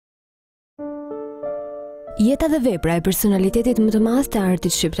Jeta dhe vepra e personalitetit më të madh të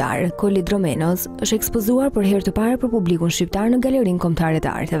artit shqiptar, Kolë Idromenos, është ekspozuar për herë të parë për publikun shqiptar në Galerinë Kombëtare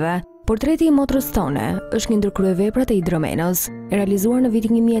të Arteve. Portreti I motrës tone është një ndër kryeveprat e Idromenos, e realizuar në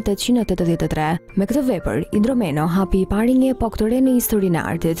vitin 1883. Me këtë vepër, Idromeno hapi I pari një epokë të re në historinë e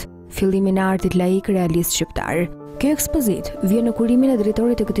artit, fillimin e artit laik realist shqiptar. Kjo ekspozit vjen në kurimin e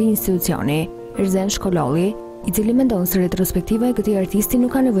drejtorit të këtij institucioni, Erzen Shkololli, I cili mendon se retrospektiva e këtij artisti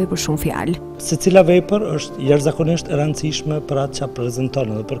nuk ka nevojë për shumë fjalë. Secila vepër është jashtëzakonisht e rëndësishme për atë që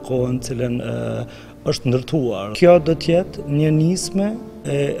prezanton dhe për kohën në cilën është ndërtuar. Kjo do të jetë një nisme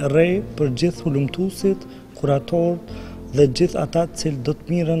e re për gjithë hulumtuesit, kuratorët dhe gjithë ata që do të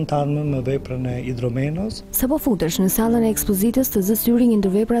mirën të ardhmen me veprën e Idromenos. Sapo futesh në sallën e ekspozitës të zë syri një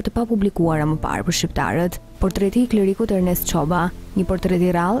ndër vepra të papublikuara më parë për shqiptarët, portreti I klerikut Ernest Çoba, një portret I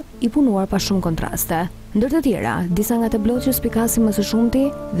rrallë I punuar pa shumë kontraste. Ndër të tjera, disa nga tablotë që spikasin më së shumti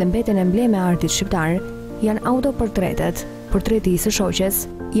dhe mbeten embleme e artit shqiptar janë autoportretet, portreti I së shoqes,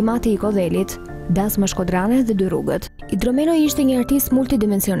 I mati I kodhelit, dasma shkodrane dhe dy rrugët. Idromeno ishte një artist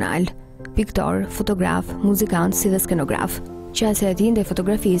multidimensional, piktor, fotograf, muzikant si dhe skenograf. Qasja e tij ndaj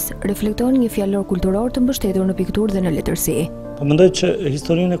fotografisë reflekton një fjalor kulturor të mbështetur në pikturë dhe në letërsi. Po mendoj që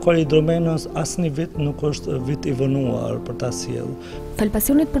historinë e Kolë Idromenos asnjë vit nuk është vit I vonuar për ta sjellë. Fal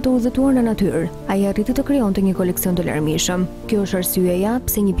pasionit për të udhëtuar në natyrë, ai arriti të krijonte një koleksion të larmishëm. Kjo është arsyeja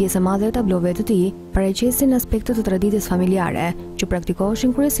pse një pjesë e madhe e tablove të tij paraqesin aspekte të traditës familjare, që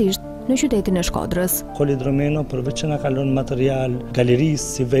praktikoheshin kryesisht në qytetin e Shkodrës. Kolë Idromeno përveç që na kalon material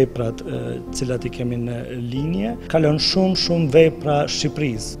galerisë si veprat cilat I kemi në linje, kalon shumë vepra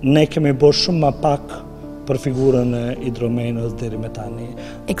Shqipërisë. Ne kemi bërë shumë më pak për figurën e Idromenos deri me tani.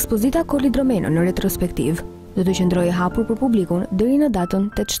 Ekspozita Kolë Idromeno në retrospektiv do të qëndrojë hapur për publikun deri në datën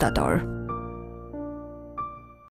 8 shtator.